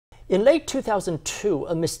In late 2002,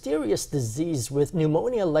 a mysterious disease with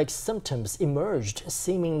pneumonia-like symptoms emerged,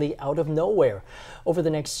 seemingly out of nowhere. Over the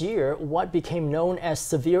next year, what became known as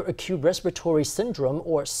severe acute respiratory syndrome,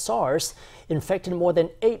 or SARS, infected more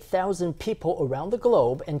than 8,000 people around the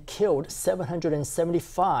globe and killed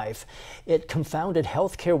 775. It confounded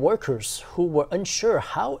healthcare workers who were unsure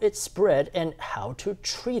how it spread and how to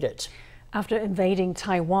treat it. After invading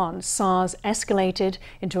Taiwan, SARS escalated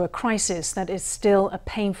into a crisis that is still a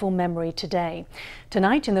painful memory today.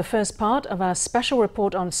 Tonight, in the first part of our special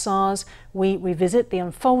report on SARS, we revisit the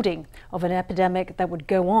unfolding of an epidemic that would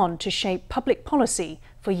go on to shape public policy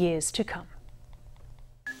for years to come.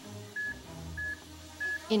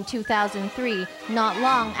 In 2003, not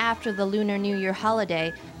long after the Lunar New Year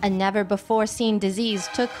holiday, a never-before-seen disease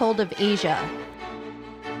took hold of Asia.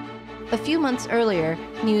 A few months earlier,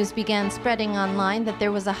 news began spreading online that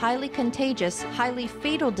there was a highly contagious, highly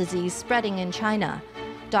fatal disease spreading in China.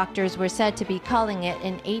 Doctors were said to be calling it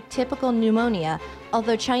an atypical pneumonia,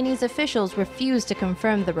 although Chinese officials refused to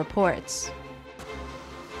confirm the reports.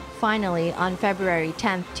 Finally, on February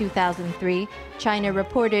 10, 2003, China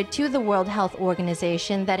reported to the World Health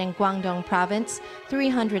Organization that in Guangdong province,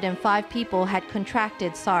 305 people had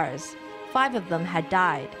contracted SARS. 5 of them had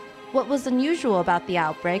died. What was unusual about the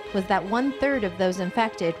outbreak was that 1/3 of those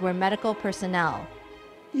infected were medical personnel.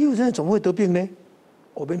 How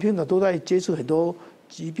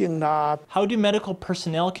do medical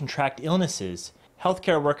personnel contract illnesses?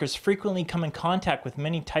 Healthcare workers frequently come in contact with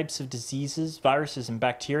many types of diseases, viruses, and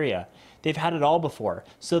bacteria. They've had it all before,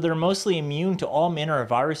 so they're mostly immune to all manner of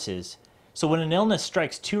viruses. So when an illness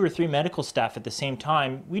strikes 2 or 3 medical staff at the same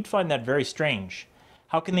time, we'd find that very strange.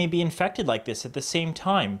 How can they be infected like this at the same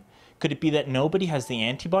time? Could it be that nobody has the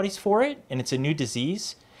antibodies for it, and it's a new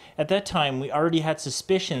disease? At that time, we already had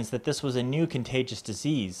suspicions that this was a new contagious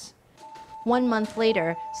disease. 1 month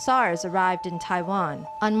later, SARS arrived in Taiwan.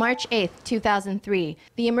 On March 8, 2003,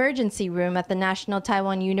 the emergency room at the National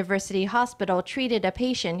Taiwan University Hospital treated a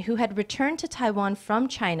patient who had returned to Taiwan from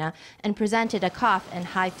China and presented a cough and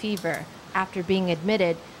high fever. After being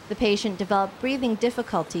admitted, the patient developed breathing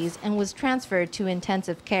difficulties and was transferred to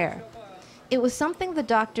intensive care. It was something the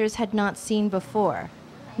doctors had not seen before.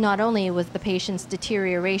 Not only was the patient's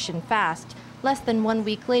deterioration fast, less than 1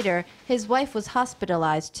 week later, his wife was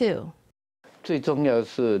hospitalized too.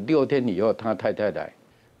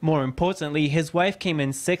 More importantly, his wife came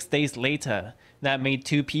in 6 days later. That made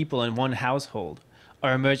 2 people in one household.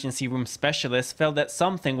 Our emergency room specialist felt that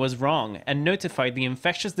something was wrong and notified the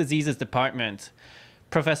infectious diseases department.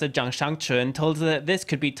 Professor Zhang Shangchun told us that this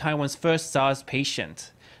could be Taiwan's first SARS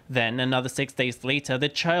patient. Then, another 6 days later, the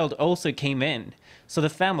child also came in, so the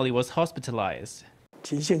family was hospitalized.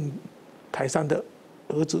 The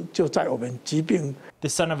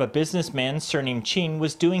son of a businessman surnamed Qin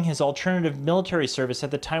was doing his alternative military service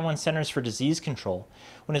at the Taiwan Centers for Disease Control.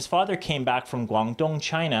 When his father came back from Guangdong,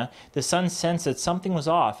 China, the son sensed that something was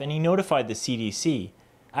off and he notified the CDC.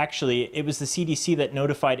 Actually, it was the CDC that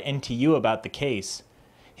notified NTU about the case.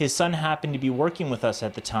 His son happened to be working with us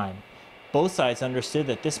at the time. Both sides understood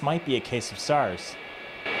that this might be a case of SARS.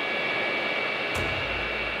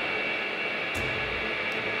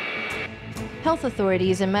 Health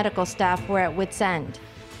authorities and medical staff were at wit's end.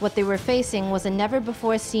 What they were facing was a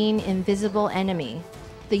never-before-seen invisible enemy.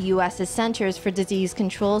 The U.S.'s Centers for Disease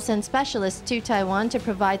Control sent specialists to Taiwan to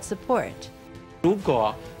provide support. If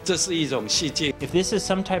this is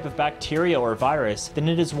some type of bacteria or virus, then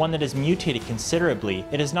it is one that has mutated considerably.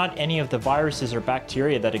 It is not any of the viruses or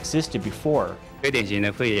bacteria that existed before.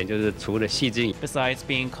 Besides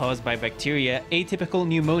being caused by bacteria, atypical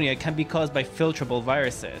pneumonia can be caused by filtrable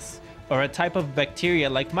viruses, or a type of bacteria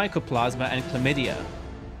like mycoplasma and chlamydia.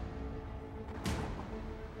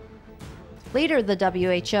 Later, the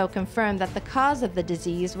WHO confirmed that the cause of the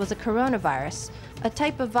disease was a coronavirus, a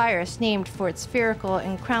type of virus named for its spherical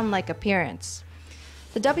and crown-like appearance.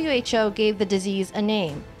 The WHO gave the disease a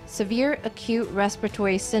name, severe acute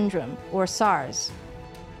respiratory syndrome, or SARS.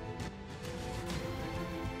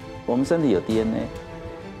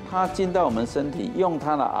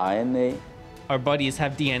 Our bodies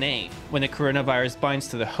have DNA. When the coronavirus binds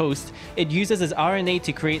to the host, it uses its RNA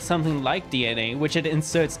to create something like DNA, which it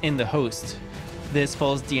inserts in the host. This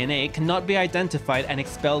false DNA cannot be identified and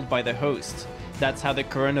expelled by the host. That's how the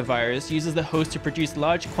coronavirus uses the host to produce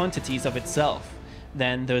large quantities of itself.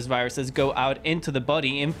 Then those viruses go out into the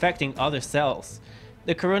body, infecting other cells.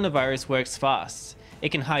 The coronavirus works fast. It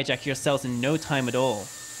can hijack your cells in no time at all.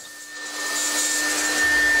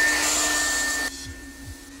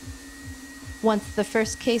 Once the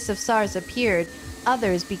first case of SARS appeared,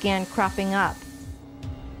 others began cropping up.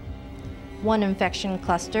 One infection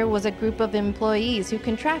cluster was a group of employees who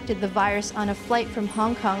contracted the virus on a flight from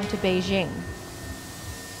Hong Kong to Beijing.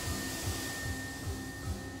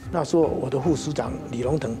 那时候我的副署长李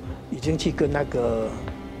龙腾已经去跟那个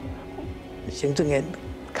行政院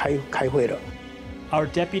开会了。 Our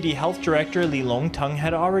Deputy Health Director Li Longteng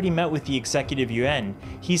had already met with the Executive Yuan.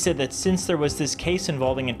 He said that since there was this case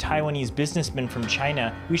involving a Taiwanese businessman from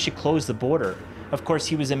China, we should close the border. Of course,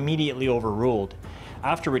 he was immediately overruled.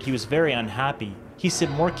 Afterward, he was very unhappy. He said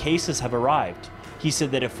more cases have arrived. He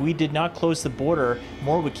said that if we did not close the border,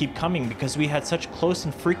 more would keep coming because we had such close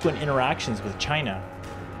and frequent interactions with China.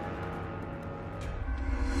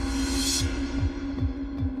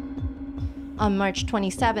 On March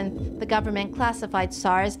 27th, the government classified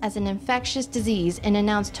SARS as an infectious disease and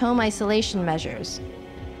announced home isolation measures.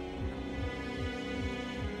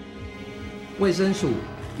 卫生署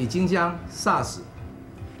已经将 SARS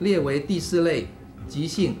列为第4类急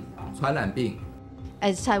性传染病。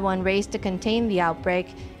 As Taiwan raced to contain the outbreak,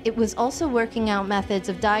 it was also working out methods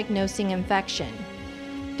of diagnosing infection.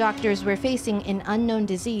 Doctors were facing an unknown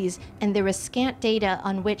disease, and there was scant data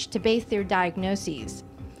on which to base their diagnoses.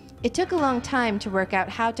 It took a long time to work out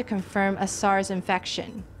how to confirm a SARS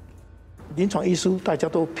infection. 临床医师大家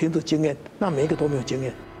都凭着经验，那每一个都没有经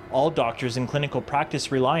验。 All doctors in clinical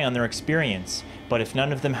practice rely on their experience, but if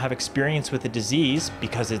none of them have experience with the disease,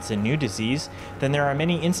 because it's a new disease, then there are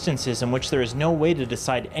many instances in which there is no way to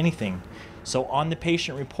decide anything. So on the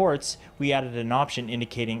patient reports, we added an option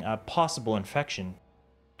indicating a possible infection.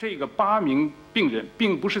 这个8名病人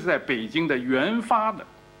并不是在北京的原发的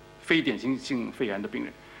非典型性肺炎的病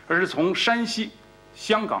人，而是从山西、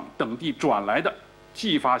香港等地转来的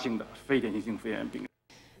继发性的非典型性肺炎病人。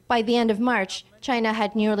 By the end of March, China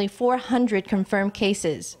had nearly 400 confirmed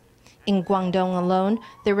cases. In Guangdong alone,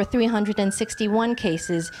 there were 361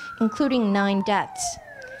 cases, including 9 deaths.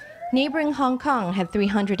 Neighboring Hong Kong had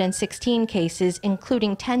 316 cases,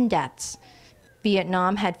 including 10 deaths.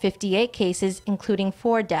 Vietnam had 58 cases, including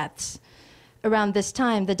 4 deaths. Around this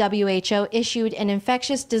time, the WHO issued an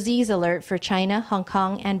infectious disease alert for China, Hong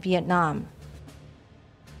Kong, and Vietnam.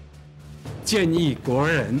 建议国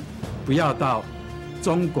人不要到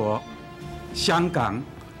中国、香港、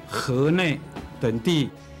河内等地。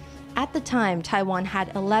 At the time, Taiwan had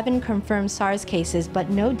 11 confirmed SARS cases, but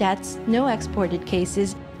no deaths, no exported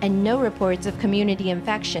cases, and no reports of community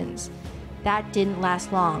infections. That didn't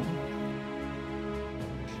last long.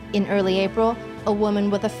 In early April, a woman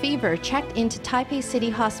with a fever checked into Taipei City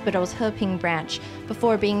Hospital's Heping branch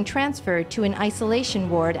before being transferred to an isolation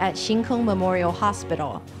ward at Xingkong Memorial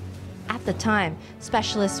Hospital. At the time,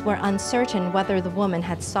 specialists were uncertain whether the woman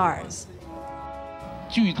had SARS.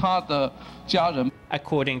 据她的家人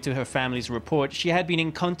According to her family's report, she had been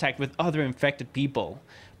in contact with other infected people.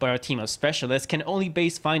 But our team of specialists can only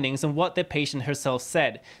base findings on what the patient herself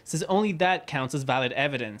said, since only that counts as valid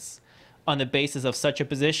evidence. On the basis of such a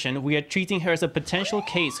position, we are treating her as a potential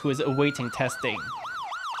case who is awaiting testing.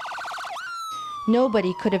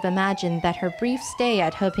 Nobody could have imagined that her brief stay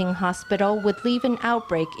at Heping Hospital would leave an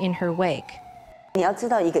outbreak in her wake. 你要知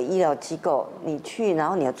道一个医疗机构，你去，然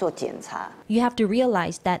后你要做检查。 You have to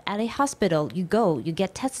realize that at a hospital, you go, you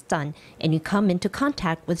get tests done, and you come into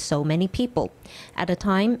contact with so many people. At a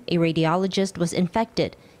time, a radiologist was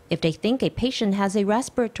infected. If they think a patient has a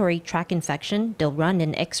respiratory tract infection, they'll run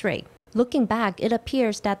an X-ray. Looking back, it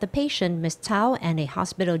appears that the patient, Ms. Tao, and a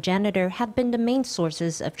hospital janitor had been the main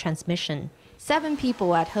sources of transmission. 7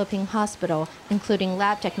 people at Heping Hospital, including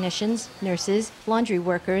lab technicians, nurses, laundry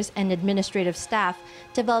workers, and administrative staff,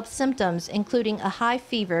 developed symptoms including a high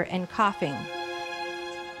fever and coughing.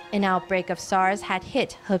 An outbreak of SARS had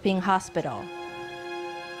hit Heping Hospital.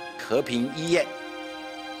 和平医院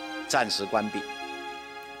暂时关闭，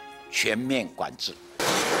全面管制。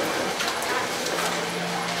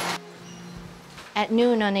 At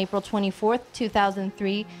noon on April 24,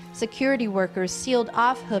 2003, security workers sealed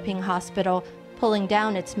off Heping Hospital, pulling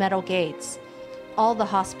down its metal gates. All the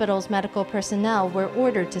hospital's medical personnel were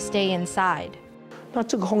ordered to stay inside. 那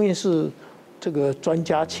这个后面是这个专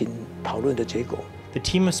家请讨论的结果。 The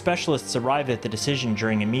team of specialists arrived at the decision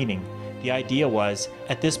during a meeting. The idea was,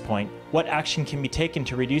 at this point, what action can be taken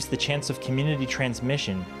to reduce the chance of community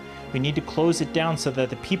transmission? We need to close it down so that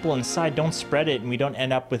the people inside don't spread it and we don't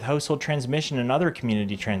end up with household transmission and other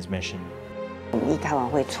community transmission. 一开完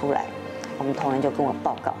会出来，我们同仁就跟我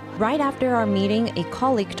报告。 Right after our meeting, a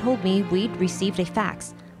colleague told me we'd received a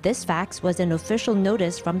fax. This fax was an official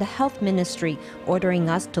notice from the health ministry ordering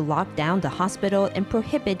us to lock down the hospital and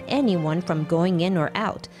prohibit anyone from going in or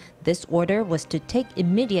out. This order was to take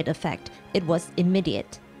immediate effect. It was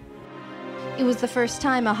immediate. It was the first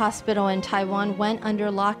time a hospital in Taiwan went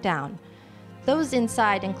under lockdown. Those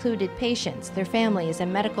inside included patients, their families,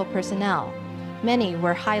 and medical personnel. Many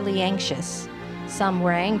were highly anxious. Some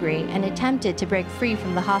were angry and attempted to break free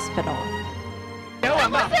from the hospital.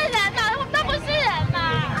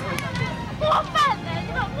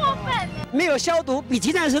 没有消毒，比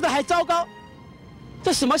急诊时都还糟糕，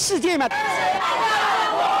这什么世界嘛？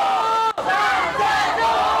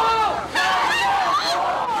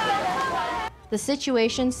 The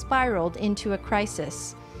situation spiraled into a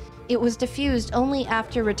crisis. It was diffused only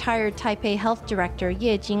after retired Taipei Health Director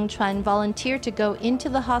Ye Jingchuan volunteered to go into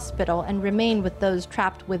the hospital and remain with those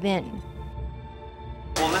trapped within.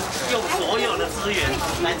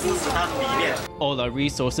 All our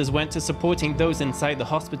resources went to supporting those inside the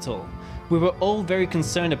hospital. We were all very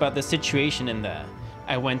concerned about the situation in there.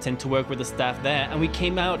 I went in to work with the staff there and we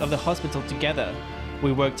came out of the hospital together.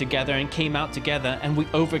 We worked together and came out together and we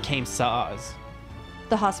overcame SARS.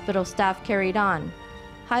 The hospital staff carried on.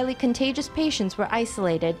 Highly contagious patients were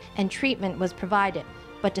isolated and treatment was provided.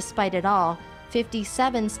 But despite it all,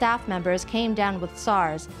 57 staff members came down with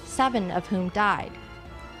SARS, 7 of whom died.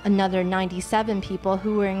 Another 97 people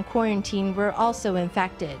who were in quarantine were also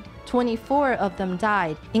infected. 24 of them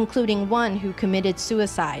died, including one who committed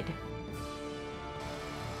suicide.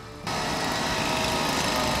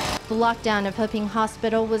 The lockdown of Heping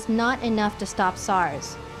Hospital was not enough to stop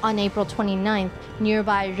SARS. On April 29th,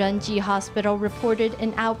 nearby Renji Hospital reported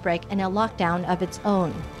an outbreak and a lockdown of its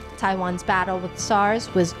own. Taiwan's battle with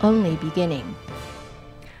SARS was only beginning.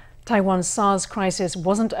 Taiwan's SARS crisis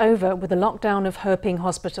wasn't over with the lockdown of Heping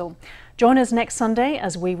Hospital. Join us next Sunday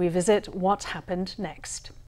as we revisit what happened next.